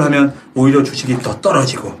매수를 하면 오히려 주식이 더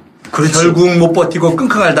떨어지고 결국 못 버티고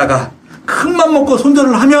끙끙 앓다가 큰맘 먹고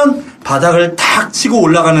손절을 하면 바닥을 탁 치고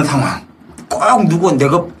올라가는 상황. 꼭 누구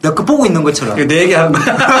내가 보고 있는 것처럼. 내 얘기하는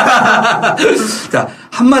거야. 자,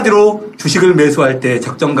 한마디로 주식을 매수할 때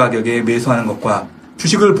적정 가격에 매수하는 것과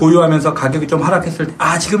주식을 보유하면서 가격이 좀 하락했을 때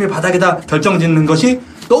지금이 바닥이다 결정짓는 것이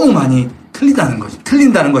너무 많이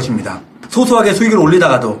틀린다는 것입니다. 소소하게 수익을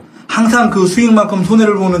올리다가도 항상 그 수익만큼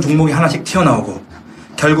손해를 보는 종목이 하나씩 튀어나오고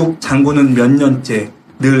결국 장고는 몇 년째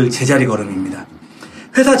늘 제자리 걸음입니다.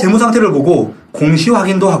 회사 재무 상태를 보고 공시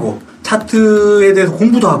확인도 하고 차트에 대해서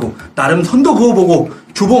공부도 하고 나름 선도 그어보고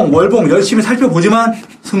주봉, 월봉 열심히 살펴보지만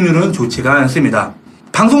승률은 좋지가 않습니다.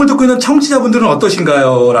 방송을 듣고 있는 청취자분들은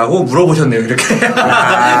어떠신가요? 라고 물어보셨네요. 이렇게.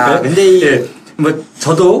 근데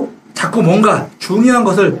저도 자꾸 뭔가 중요한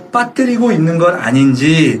것을 빠뜨리고 있는 건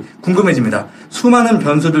아닌지 궁금해집니다. 수많은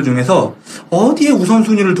변수들 중에서 어디에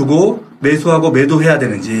우선순위를 두고 매수하고 매도해야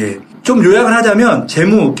되는지 좀 요약을 하자면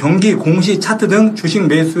재무, 경기, 공시, 차트 등 주식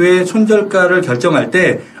매수의 손절가를 결정할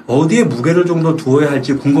때 어디에 무게를 좀 더 두어야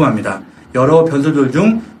할지 궁금합니다. 여러 변수들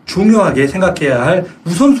중 중요하게 생각해야 할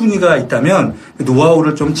우선순위가 있다면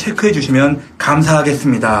노하우를 좀 체크해 주시면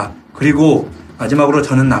감사하겠습니다. 그리고 마지막으로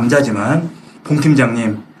저는 남자지만 봉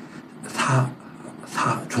팀장님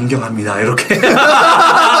존경합니다. 이렇게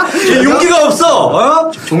용기가 없어.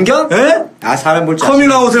 존경? 예? 사람 볼 줄.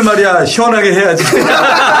 커밍아웃을 말이야 시원하게 해야지.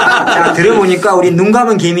 자, 들어보니까 우리 눈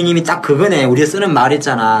감은 개미님이 딱 그거네. 우리가 쓰는 말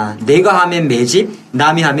있잖아. 내가 하면 매집,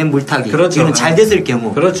 남이 하면 물타기. 그렇죠. 이거는 잘 됐을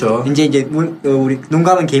경우. 그렇죠. 이제 우리 눈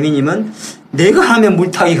감은 개미님은 내가 하면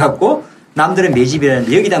물타기 같고 남들은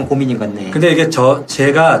매집이라는데 여기에 대한 고민인 것 같네. 근데 이게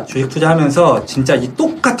제가 주식 투자하면서 진짜 이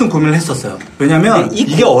똑같은 고민을 했었어요. 왜냐면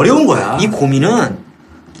이게 어려운 거야. 이 고민은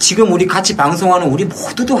지금 우리 같이 방송하는 우리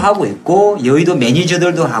모두도 하고 있고 여의도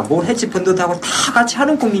매니저들도 하고 헤지펀드도 하고 다 같이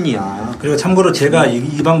하는 고민이야. 그리고 참고로 제가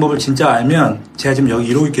이 방법을 진짜 알면 제가 지금 여기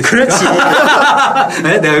이러고 있겠어요. 그렇지.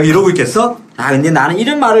 네? 내가 여기 이러고 있겠어? 근데 나는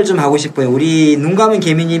이런 말을 좀 하고 싶어요. 우리 눈 감은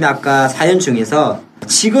개미님이 아까 사연 중에서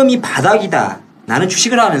지금이 바닥이다. 나는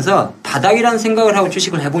주식을 하면서 바닥이라는 생각을 하고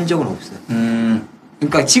주식을 해본 적은 없어요.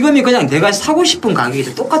 그러니까 지금이 그냥 내가 사고 싶은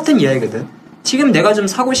가격이다. 똑같은 이야기거든. 지금 내가 좀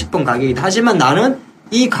사고 싶은 가격이다. 하지만 나는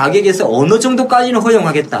이 가격에서 어느 정도까지는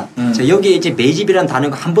허용하겠다. 자, 여기에 이제 매집이라는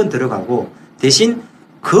단어가 한 번 들어가고 대신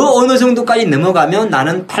그 어느 정도까지 넘어가면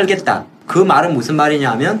나는 팔겠다. 그 말은 무슨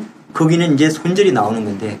말이냐 하면 거기는 이제 손절이 나오는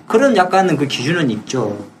건데 그런 약간 그 기준은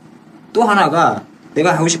있죠. 또 하나가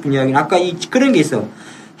내가 하고 싶은 이야기는 아까 그런 게 있어.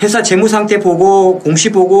 회사 재무 상태 보고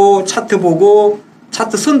공시 보고 차트 보고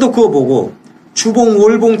차트 선도 그어보고 주봉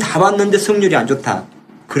월봉 다 봤는데 승률이 안 좋다.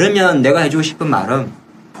 그러면 내가 해주고 싶은 말은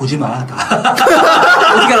보지 마.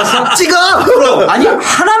 어떻게 알았어? 찍어! 아니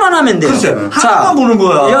하나만 하면 돼요. 글쎄, 하나만 보는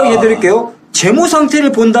거야. 이야기해드릴게요. 재무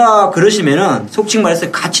상태를 본다 그러시면은 속칭 말해서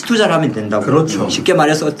가치 투자를 하면 된다고. 그렇죠. 쉽게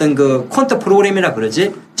말해서 어떤 그 퀀터 프로그램이라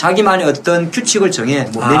그러지. 자기만의 어떤 규칙을 정해.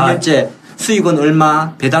 뭐 몇 년째 수익은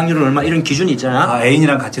얼마, 배당률은 얼마 이런 기준이 있잖아.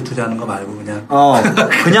 애인이랑 같이 투자하는 거 말고 그냥.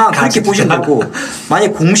 그냥 그렇게 보시면 되고.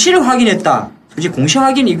 만약 공시를 확인했다. 솔직히 공시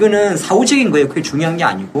확인 이거는 사후적인 거예요. 그게 중요한 게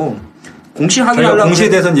아니고. 공시 확인하려고. 공시에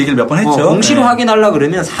대해서는 얘기를 몇 번 했죠. 공시를 확인하려고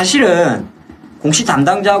그러면 사실은 공시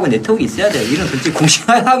담당자하고 네트워크가 있어야 돼요. 이런 솔직히 공시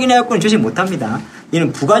확인해갖고는 주식 못합니다.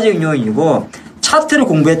 이는 부가적인 요인이고 차트를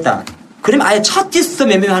공부했다. 그러면 아예 차트에서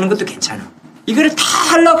매매하는 것도 괜찮아. 이거를 다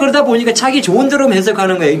하려고 그러다 보니까 자기 좋은 대로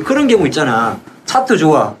해석하는 거예요. 그런 경우 있잖아. 차트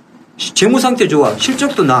좋아. 재무상태 좋아.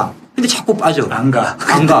 실적도 나. 근데 자꾸 빠져. 안 가.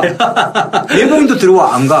 예봉도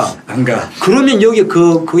들어와. 안 가. 그러면 여기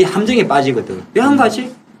거의 함정에 빠지거든. 왜 안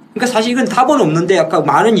가지? 그러니까 사실 이건 답은 없는데 아까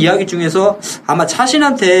많은 이야기 중에서 아마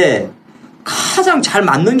자신한테 가장 잘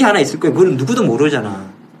맞는 게 하나 있을 거예요. 그건 누구도 모르잖아.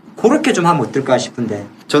 그렇게 좀 하면 어떨까 싶은데.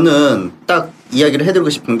 저는 딱 이야기를 해드리고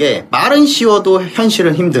싶은 게 말은 쉬워도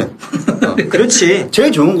현실은 힘든. 그렇지.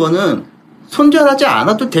 제일 좋은 거는 손절하지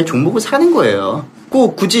않아도 될 종목을 사는 거예요.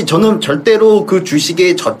 꼭 굳이 저는 절대로 그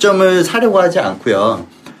주식의 저점을 사려고 하지 않고요.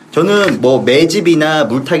 저는 뭐 매집이나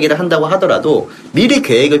물타기를 한다고 하더라도 미리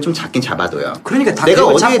계획을 좀 잡긴 잡아둬요. 그러니까 다 내가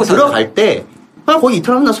어디에 들어갈 때 거기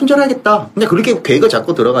이틀 하면 나 손절하겠다. 그냥 그렇게 계획을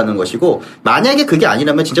잡고 들어가는 것이고, 만약에 그게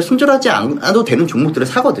아니라면 진짜 손절하지 않아도 되는 종목들을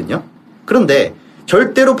사거든요. 그런데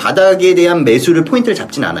절대로 바닥에 대한 매수를 포인트를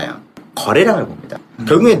잡진 않아요. 거래량을 봅니다.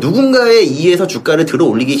 결국에 누군가에 의해서 주가를 들어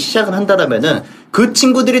올리기 시작을 한다라면은 그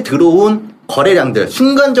친구들이 들어온 거래량들,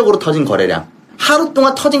 순간적으로 터진 거래량, 하루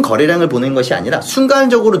동안 터진 거래량을 보는 것이 아니라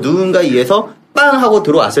순간적으로 누군가에 의해서 빵 하고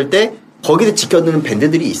들어왔을 때 거기에 지켜드는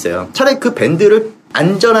밴드들이 있어요. 차라리 그 밴드를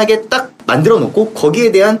안전하게 딱 만들어 놓고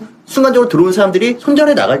거기에 대한 순간적으로 들어온 사람들이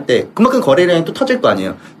손절해 나갈 때 그만큼 거래량이 또 터질 거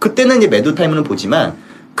아니에요. 그때는 이제 매도 타이밍을 보지만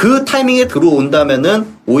그 타이밍에 들어온다면은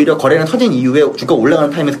오히려 거래량 터진 이후에 주가 올라가는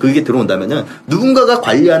타이밍에서 그게 들어온다면은 누군가가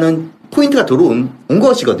관리하는 포인트가 들어온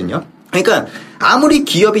것이거든요. 그러니까 아무리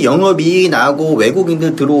기업이 영업이익이 나고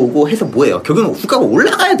외국인들 들어오고 해서 뭐예요? 결국은 주가가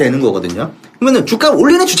올라가야 되는 거거든요. 그러면은 주가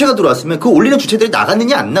올리는 주체가 들어왔으면 그 올리는 주체들이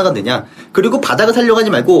나갔느냐 안 나갔느냐, 그리고 바닥을 살려고 하지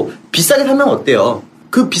말고 비싸게 사면 어때요?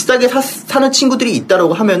 그 비싸게 사는 친구들이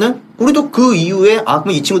있다라고 하면은 우리도 그 이후에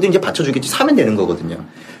그럼 이 친구들이 이제 받쳐주겠지 사면 되는 거거든요.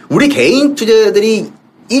 우리 개인 투자자들이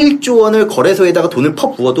 1조 원을 거래소에다가 돈을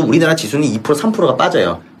퍼부어도 우리나라 지수는 2% 3%가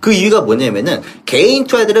빠져요. 그 이유가 뭐냐면은 개인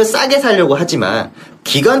투자들은 싸게 사려고 하지만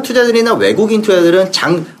기관 투자들이나 외국인 투자들은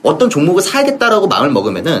어떤 종목을 사야겠다라고 마음을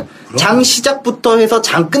먹으면은 장 시작부터 해서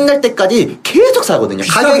장 끝날 때까지 계속 사거든요.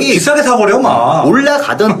 가격이 비싸게 사버려 막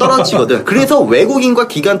올라가든 떨어지거든. 그래서 외국인과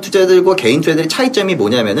기관 투자들과 개인 투자들의 차이점이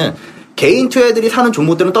뭐냐면은 개인 투자들이 사는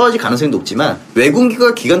종목들은 떨어질 가능성이 높지만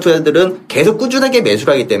외국인과 기관 투자들은 계속 꾸준하게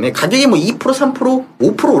매수를 하기 때문에 가격이 뭐 2%, 3%,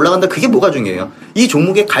 5% 올라간다. 그게 뭐가 중요해요? 이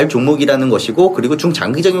종목에 갈 종목이라는 것이고, 그리고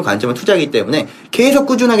중장기적인 관점을 투자하기 때문에 계속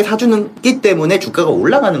꾸준하게 사주기 때문에 주가가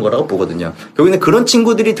올라가는 거라고 보거든요. 결국에는 그런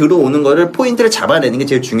친구들이 들어오는 거를 포인트를 잡아내는 게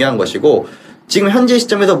제일 중요한 것이고, 지금 현재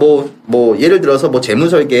시점에서 예를 들어서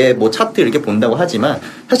재무설계, 차트 이렇게 본다고 하지만,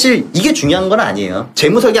 사실 이게 중요한 건 아니에요.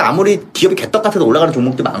 재무설계 아무리 기업이 개떡 같아도 올라가는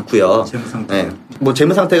종목도 많고요. 재무상태. 네.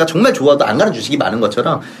 재무상태가 정말 좋아도 안 가는 주식이 많은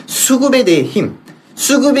것처럼, 수급에 대해 힘,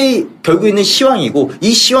 수급이 결국에는 시황이고,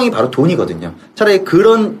 이 시황이 바로 돈이거든요. 차라리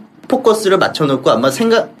그런 포커스를 맞춰놓고 아마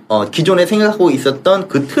기존에 생각하고 있었던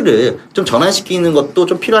그 틀을 좀 전환시키는 것도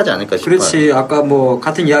좀 필요하지 않을까 싶어요. 그렇지. 아까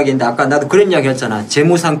같은 이야기인데 아까 나도 그런 이야기 했잖아.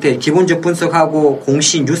 재무 상태 기본적 분석하고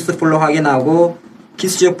공시 뉴스 플로 확인하고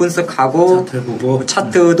기술적 분석하고 차트 보고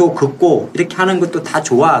차트도 긋고 이렇게 하는 것도 다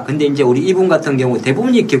좋아. 근데 이제 우리 이분 같은 경우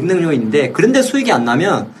대부분이 경쟁력인데 그런데 수익이 안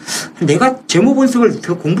나면 내가 재무 분석을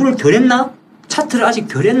더 공부를 덜 했나? 차트를 아직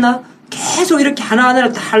덜 했나? 계속 이렇게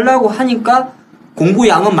하나하나를 다 하려고 하니까 공부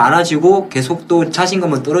양은 많아지고 계속 또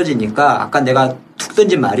자신감은 떨어지니까 아까 내가 툭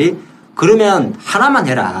던진 말이 그러면 하나만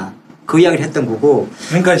해라. 그 이야기를 했던 거고.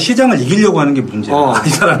 그러니까 시장을 이기려고 하는 게 문제야. 이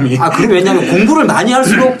사람이. 그리고 왜냐면 공부를 많이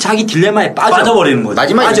할수록 자기 딜레마에 빠져버리는 거지.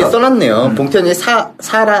 마지막에 이렇게 써놨네요. 봉태현이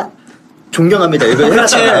사라 존경합니다. 이거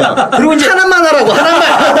해놨잖아요. 그리고 이제 하나만 하라고,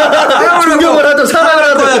 하나만. 존경을 하든 사랑을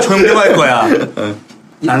하든. 거야, 존경할 거야.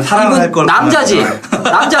 난 사랑할 걸. 남자지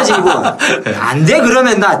이분. 안 돼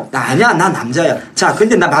그러면 아니야 나 남자야. 자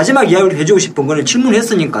근데 나 마지막 이야기를 해주고 싶은 거는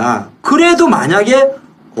질문했으니까 그래도 만약에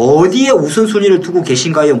어디에 우선순위를 두고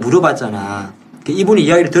계신가요 물어봤잖아. 이분이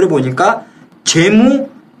이야기를 들어보니까 재무,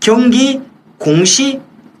 경기, 공시,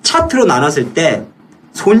 차트로 나눴을 때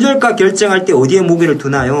손절가 결정할 때 어디에 무게를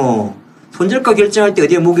두나요? 손절가 결정할 때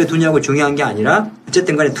어디에 무게를 두냐고 중요한 게 아니라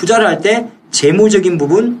어쨌든 간에 투자를 할 때 재무적인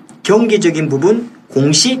부분, 경기적인 부분,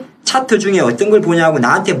 공시, 차트 중에 어떤 걸 보냐고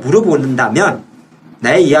나한테 물어본다면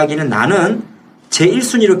나의 이야기는 나는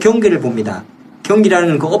제1순위로 경기를 봅니다.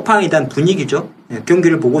 경기라는 그 업황에 대한 분위기죠.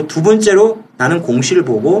 경기를 보고 두 번째로 나는 공시를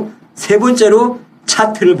보고 세 번째로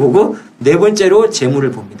차트를 보고 네 번째로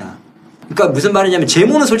재무를 봅니다. 그러니까 무슨 말이냐면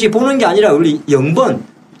재무는 솔직히 보는 게 아니라 우리 0번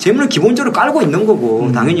재무는 기본적으로 깔고 있는 거고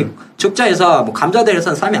당연히 적자회사 감자대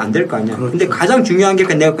회사는 사면 안 될 거 아니야. 그렇죠. 근데 가장 중요한 게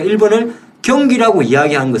내가 1번을 경기라고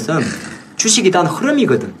이야기하는 것은 주식이 단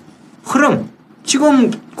흐름이거든. 흐름. 지금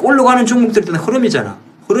올라가는 종목들이 단 흐름이잖아.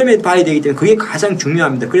 흐름에 봐야 되기 때문에 그게 가장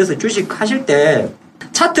중요합니다. 그래서 주식 하실 때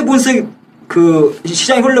차트 분석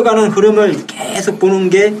시장이 흘러가는 흐름을 계속 보는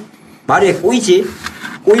게 말에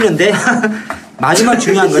꼬이는데 마지막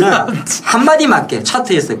중요한 거는 한마디 맞게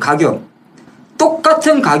차트에서 가격.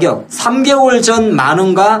 똑같은 가격. 3개월 전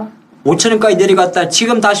 10,000원과 5,000원까지 내려갔다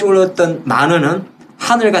지금 다시 올랐던 10,000원은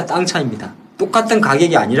하늘과 땅 차이입니다. 똑같은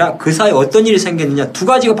가격이 아니라 그 사이에 어떤 일이 생겼느냐 두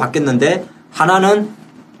가지가 바뀌었는데 하나는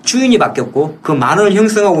주인이 바뀌었고 그 만 원을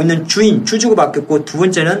형성하고 있는 주주가 바뀌었고 두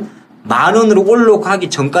번째는 만 원으로 올라가기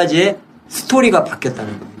전까지의 스토리가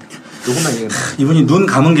바뀌었다는 겁니다. 요것만 얘기합니다. 이분이 눈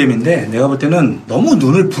감은 개미인데 내가 볼 때는 너무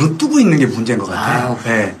눈을 부릅뜨고 있는 게 문제인 것 같아요.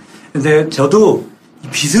 네. 근데 저도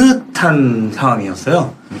비슷한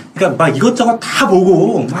상황이었어요. 그러니까 막 이것저것 다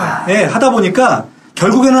보고 네, 하다 보니까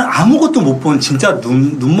결국에는 아무것도 못 본 진짜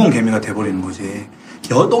눈먼 개미가 돼버리는 거지.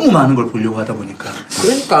 너무 많은 걸 보려고 하다 보니까.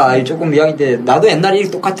 그러니까 조금 이야기인데 나도 옛날에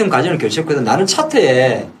똑같은 과정을 거쳤거든. 나는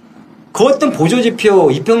차트에 그 어떤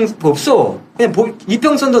보조지표 이평선 없어. 그냥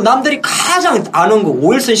이평선도 남들이 가장 아는 거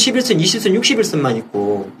 5일선, 11선, 20선, 60일선만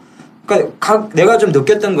있고. 그러니까 내가 좀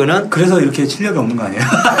느꼈던 거는 그래서 이렇게 실력이 없는 거 아니야?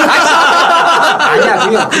 아니야.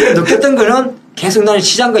 그냥 느꼈던 거는 계속 나는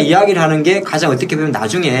시장과 이야기를 하는 게 가장 어떻게 보면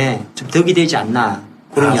나중에 좀 덕이 되지 않나.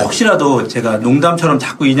 그런 혹시라도 제가 농담처럼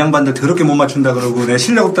자꾸 인양반들 더럽게 못 맞춘다 그러고 내가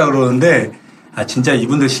실력 없다 그러는데 진짜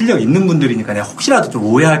이분들 실력 있는 분들이니까 내가 혹시라도 좀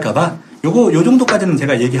오해할까봐 요 정도까지는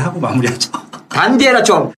제가 얘기하고 마무리하죠. 단디해라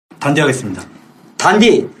좀. 단디하겠습니다.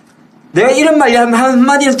 단디. 내가 이런 말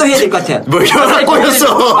한마디는 또 해야 될 것 같아. 뭐 이런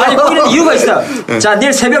꼬였어. 아니 꼬이는 이유가 있어. 네. 자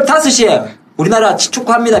내일 새벽 5시에 우리나라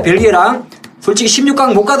축구합니다. 벨기에랑. 솔직히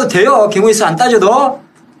 16강 못 가도 돼요. 경우에 수 안 따져도.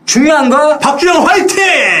 중요한 거 박주영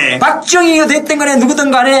화이팅! 박주영이가 됐든 간에 누구든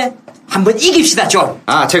간에 한번 이깁시다 좀.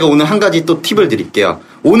 제가 오늘 한 가지 또 팁을 드릴게요.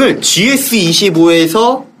 오늘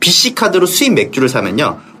GS25에서 BC카드로 수입 맥주를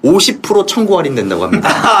사면요 50% 청구 할인된다고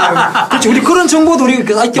합니다. 그렇지. 우리 그런 정보도 우리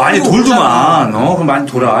많이 돌더만. 그럼 많이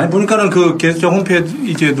돌아. 아니, 보니까는 그 계수자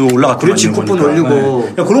홈페이지에도 올라갔더만. 그렇지. 쿠폰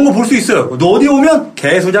올리고. 네. 그런 거 볼 수 있어요. 너 어디 오면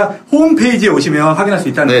계수자 홈페이지에 오시면 확인할 수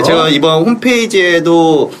있다는 거. 제가 이번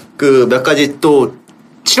홈페이지에도 그 몇 가지 또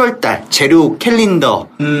 7월달 재료 캘린더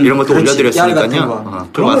이런 것도 올려드렸으니까요.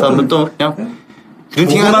 들어와서 한번 또 그냥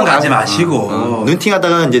눈팅만 가지 마시고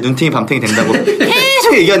눈팅하다가 이제 눈팅이 밤탱이 된다고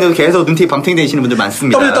계속 얘기하는데 계속 눈팅이 밤탱이 되시는 분들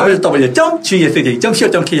많습니다.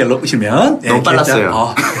 www.gsj.co.kr로 오시면 너무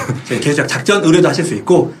빨랐어요. 계속 작전 의뢰도 하실 수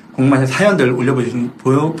있고 궁금하신 사연들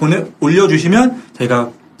올려주시면 저희가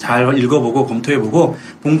잘 읽어보고 검토해보고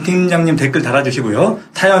봉 팀장님 댓글 달아주시고요.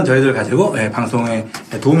 사연 저희들 가지고 방송에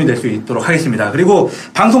도움이 될 수 있도록 하겠습니다. 그리고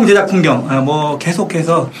방송 제작 풍경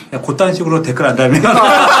계속해서 그딴 식으로 댓글 안 달면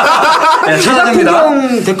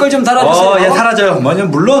사라집니다. 댓글 좀 달아주세요. 사라져요.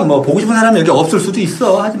 물론 보고 싶은 사람이 여기 없을 수도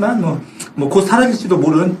있어. 하지만 곧 사라질지도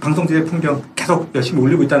모르는 방송 제작 풍경 계속 열심히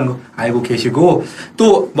올리고 있다는 거 알고 계시고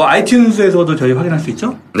또 아이튠즈에서도 저희 확인할 수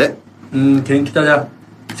있죠? 네. 개인 투자자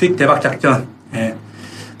수익 대박 작전.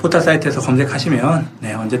 포털 사이트에서 검색하시면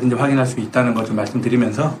언제든지 확인할 수 있다는 걸 좀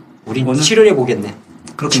말씀드리면서 우리 7월에 보겠네.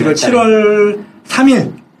 그렇군요. 7월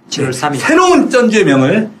 3일 7월 3일 새로운 전주의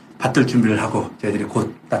명을 받들 준비를 하고 저희들이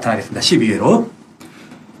곧 나타나겠습니다. 12회로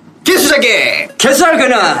개수작의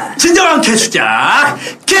개수할거는 진정한 개수작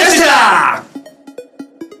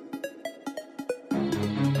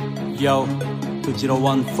Yo,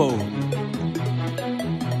 2014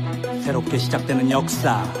 새롭게 시작되는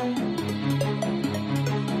역사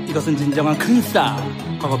이것은 진정한 큰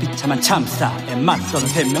싸움 과거 비참한 참사에 맞서는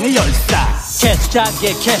 3명의 열사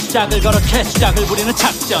개수작에 개수작을 걸어 개수작을 부리는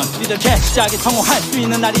작전 이들 개수작이 성공할 수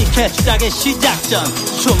있는 날이 개수작의 시작전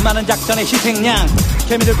수많은 작전의 희생양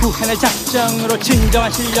개미들 구해낼 작정으로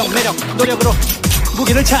진정한 실력 매력 노력으로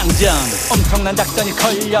무기를 장전 엄청난 작전이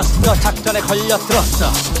걸렸어 작전에 걸려들었어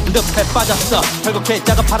늪에 빠졌어 결국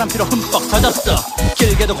개짜가 바람피로 흠뻑 젖었어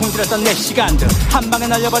길게도 공들였던 내 시간들 한방에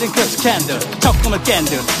날려버린 그 스캔들 적금을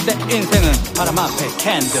깬들 내 인생은 바람 앞에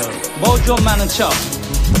캔들 뭐 좀 많은 척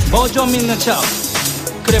뭐 좀 믿는 척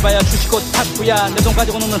그래봐야 주식옷 탁구야 내 돈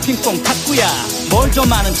가지고 노는 핑퐁 탁구야 뭘 좀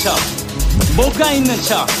많은 척 뭐가 있는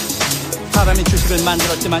척 사람이 주식을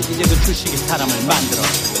만들었지만 이제 그 주식이 사람을 만들어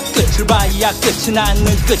끝을 봐야 끝이 나는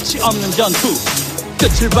끝이 없는 전투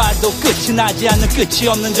끝을 봐도 끝이 나지 않는 끝이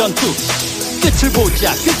없는 전투 끝을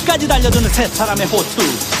보자 끝까지 달려드는 세 사람의 호투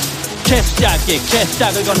개수작에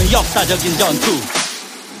개수작을 거는 역사적인 전투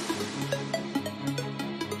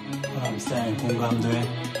사람쌤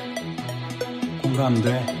공감돼?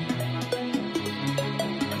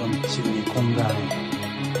 그럼 지금 이 공간에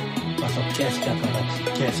와서 개수작과 같이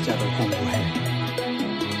개수작을 공부해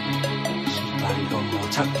이건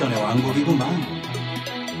작전의 왕국이구만.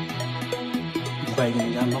 누가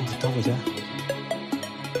이기는지 한번 붙어보자.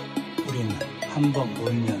 우린 한번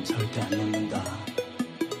몰면 절대 안 놓는다.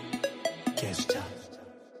 개수작.